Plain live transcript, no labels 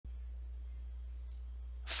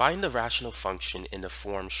Find the rational function in the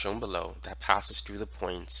form shown below that passes through the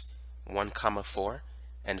points 1, 4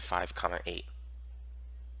 and 5, 8.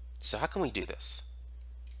 So how can we do this?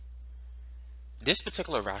 This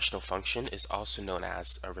particular rational function is also known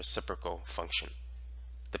as a reciprocal function,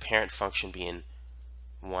 the parent function being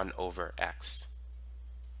 1 over x.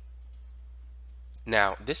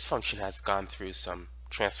 Now, this function has gone through some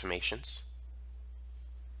transformations.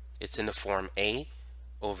 It's in the form a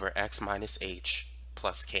over x minus h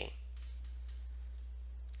plus k.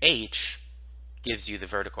 H gives you the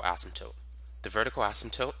vertical asymptote. The vertical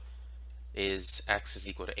asymptote is x is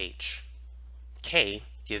equal to h. K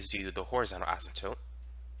gives you the horizontal asymptote,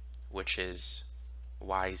 which is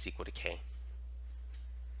y is equal to k.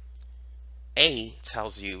 A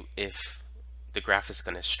tells you if the graph is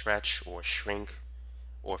going to stretch or shrink,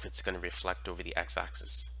 or if it's going to reflect over the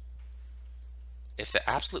x-axis. If the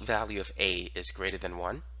absolute value of a is greater than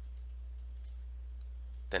 1,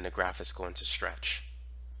 then the graph is going to stretch.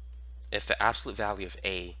 If the absolute value of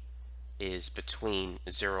a is between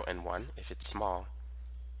 0 and 1, if it's small,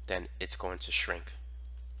 then it's going to shrink.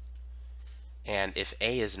 And if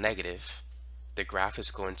a is negative, the graph is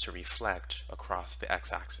going to reflect across the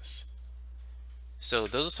x-axis. So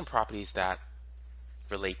those are some properties that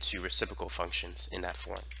relate to reciprocal functions in that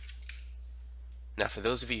form. Now, for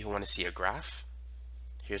those of you who want to see a graph,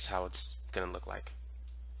 here's how it's going to look like.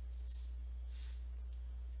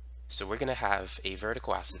 So we're going to have a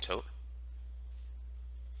vertical asymptote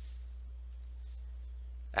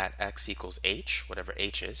at x equals h, whatever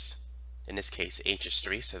h is. In this case, h is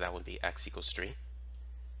 3, so that would be x equals 3.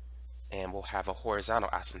 And we'll have a horizontal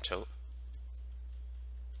asymptote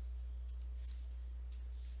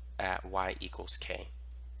at y equals k.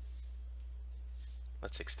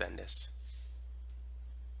 Let's extend this.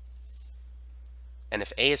 And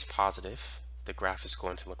if a is positive, the graph is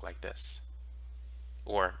going to look like this,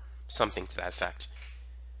 or something to that effect.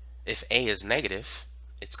 If a is negative,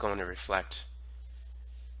 it's going to reflect,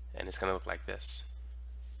 and it's going to look like this.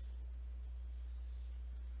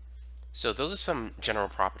 So those are some general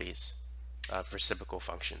properties of reciprocal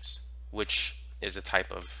functions, which is a type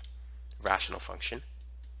of rational function.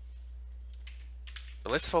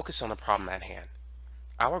 But let's focus on the problem at hand.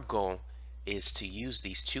 Our goal is to use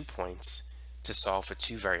these 2 points to solve for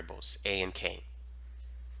 2 variables, a and k.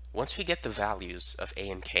 Once we get the values of a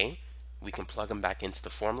and k, we can plug them back into the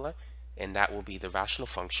formula, and that will be the rational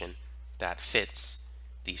function that fits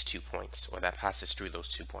these 2 points, or that passes through those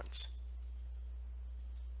 2 points.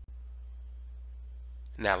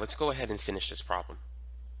 Now let's go ahead and finish this problem.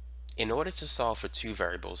 In order to solve for 2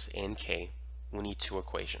 variables, a and k, we need 2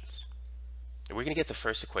 equations. And we're going to get the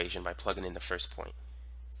first equation by plugging in the first point.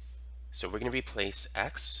 So we're going to replace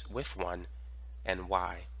x with 1 and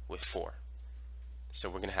y with 4. So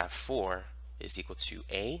we're going to have 4 is equal to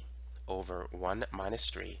a over 1 minus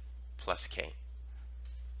 3 plus k.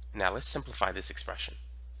 Now let's simplify this expression.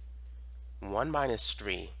 1 minus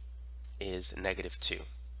 3 is negative 2.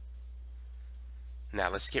 Now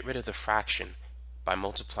let's get rid of the fraction by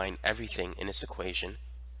multiplying everything in this equation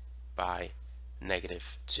by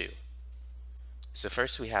negative 2. So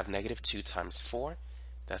first we have negative 2 times 4.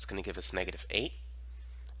 That's going to give us negative 8.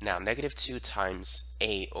 Now negative 2 times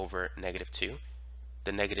a over negative 2.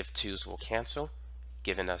 The negative 2's will cancel,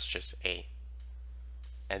 giving us just a.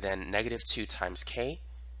 And then negative 2 times k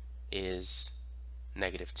is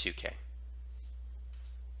negative 2k.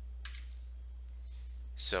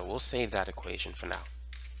 So we'll save that equation for now.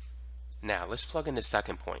 Now let's plug in the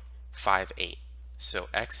second point, 5, 8. So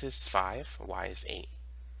x is 5, y is 8.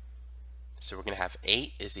 So we're going to have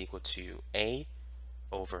 8 is equal to a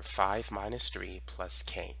over 5 minus 3 plus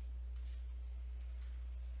k.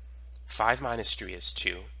 5 minus 3 is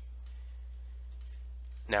 2.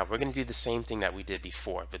 Now we're going to do the same thing that we did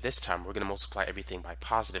before, but this time we're going to multiply everything by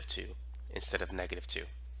positive 2 instead of negative 2.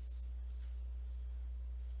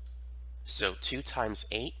 So 2 times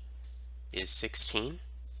 8 is 16.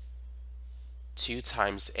 2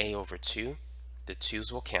 times a over 2, the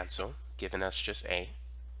 2's will cancel, giving us just a.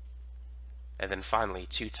 And then finally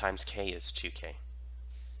 2 times k is 2k.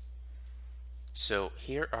 So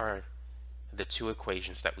here are the 2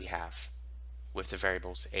 equations that we have with the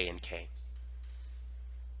variables a and k.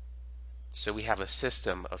 So we have a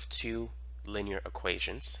system of 2 linear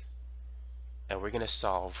equations, and we're going to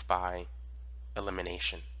solve by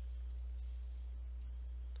elimination,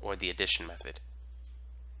 or the addition method.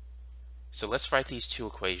 So let's write these 2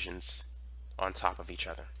 equations on top of each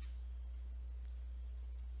other.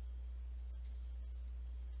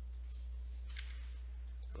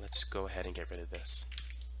 Let's go ahead and get rid of this.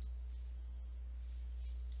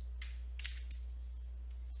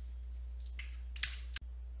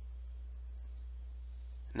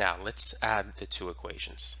 Now let's add the two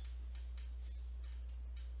equations.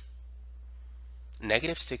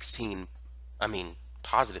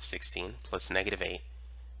 Positive 16 plus negative 8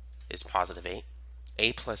 is positive 8.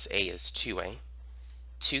 A plus A is 2A.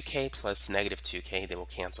 2k plus negative 2k, they will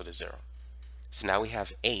cancel to 0. So now we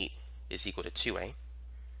have 8 is equal to 2a.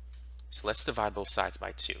 So let's divide both sides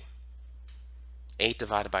by 2. 8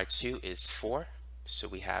 divided by 2 is 4. So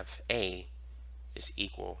we have a is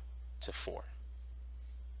equal to 4.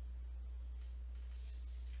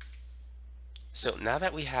 So now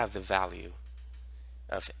that we have the value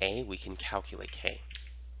of a, we can calculate k.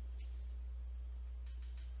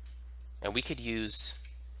 And we could use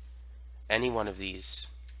any one of these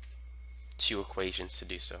two equations to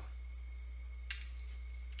do so.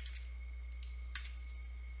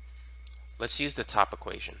 Let's use the top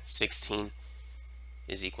equation. 16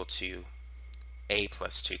 is equal to a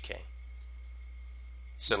plus 2k.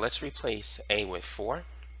 So let's replace a with 4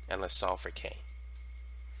 and let's solve for k.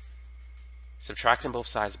 Subtracting both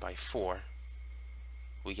sides by 4,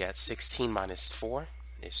 we get 16 minus 4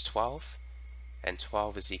 is 12, and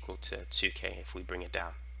 12 is equal to 2k if we bring it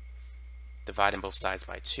down. Dividing both sides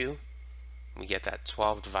by 2, we get that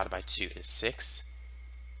 12 divided by 2 is 6,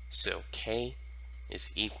 so k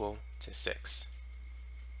is equal to 6.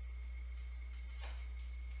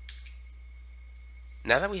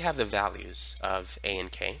 Now that we have the values of a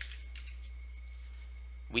and k,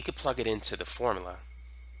 we could plug it into the formula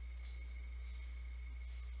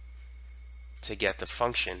to get the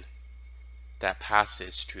function that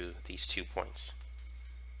passes through these 2 points.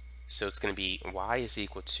 So it's going to be y is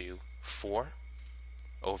equal to 4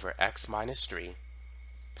 over x minus 3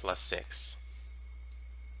 plus 6.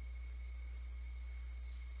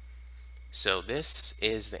 So this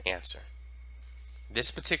is the answer.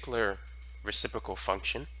 This particular reciprocal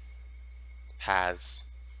function has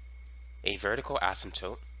a vertical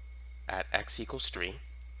asymptote at x equals 3,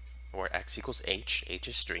 or x equals h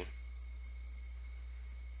is 3,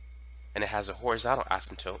 and it has a horizontal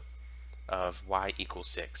asymptote of y equals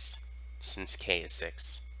 6, since k is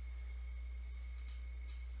 6.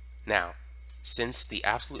 Now, since the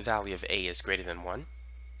absolute value of a is greater than 1,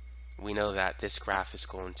 we know that this graph is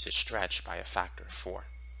going to stretch by a factor of 4.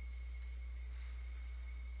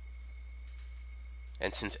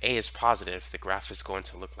 And since a is positive, the graph is going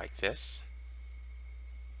to look like this,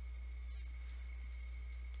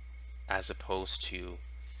 as opposed to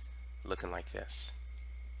looking like this,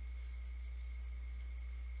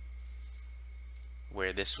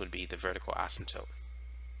 where this would be the vertical asymptote.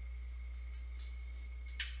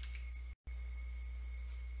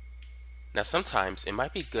 Now sometimes it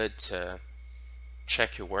might be good to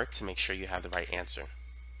check your work to make sure you have the right answer.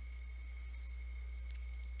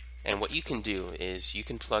 And what you can do is you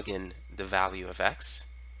can plug in the value of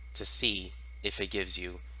x to see if it gives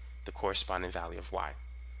you the corresponding value of y.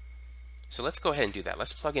 So let's go ahead and do that.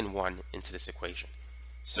 Let's plug in 1 into this equation.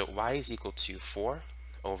 So y is equal to 4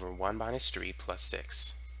 over 1 minus 3 plus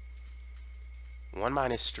 6. 1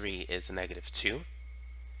 minus 3 is negative 2.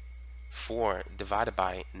 4 divided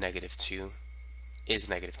by negative 2 is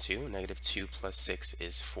negative 2. Negative 2 plus 6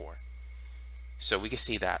 is 4. So we can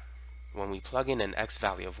see that when we plug in an x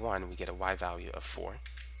value of 1, we get a y value of 4.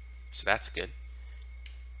 So that's good.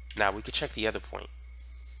 Now we could check the other point.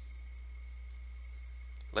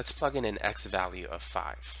 Let's plug in an x value of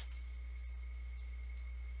 5.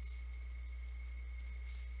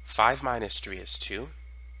 5 minus 3 is 2.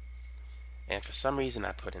 And for some reason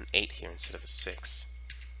I put an 8 here instead of a 6.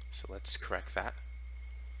 So let's correct that.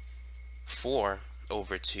 4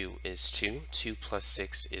 over 2 is 2. 2 plus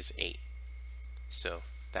 6 is 8. So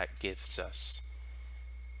that gives us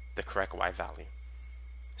the correct y value.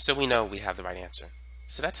 So we know we have the right answer.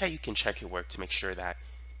 So that's how you can check your work to make sure that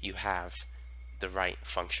you have the right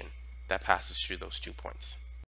function that passes through those 2 points.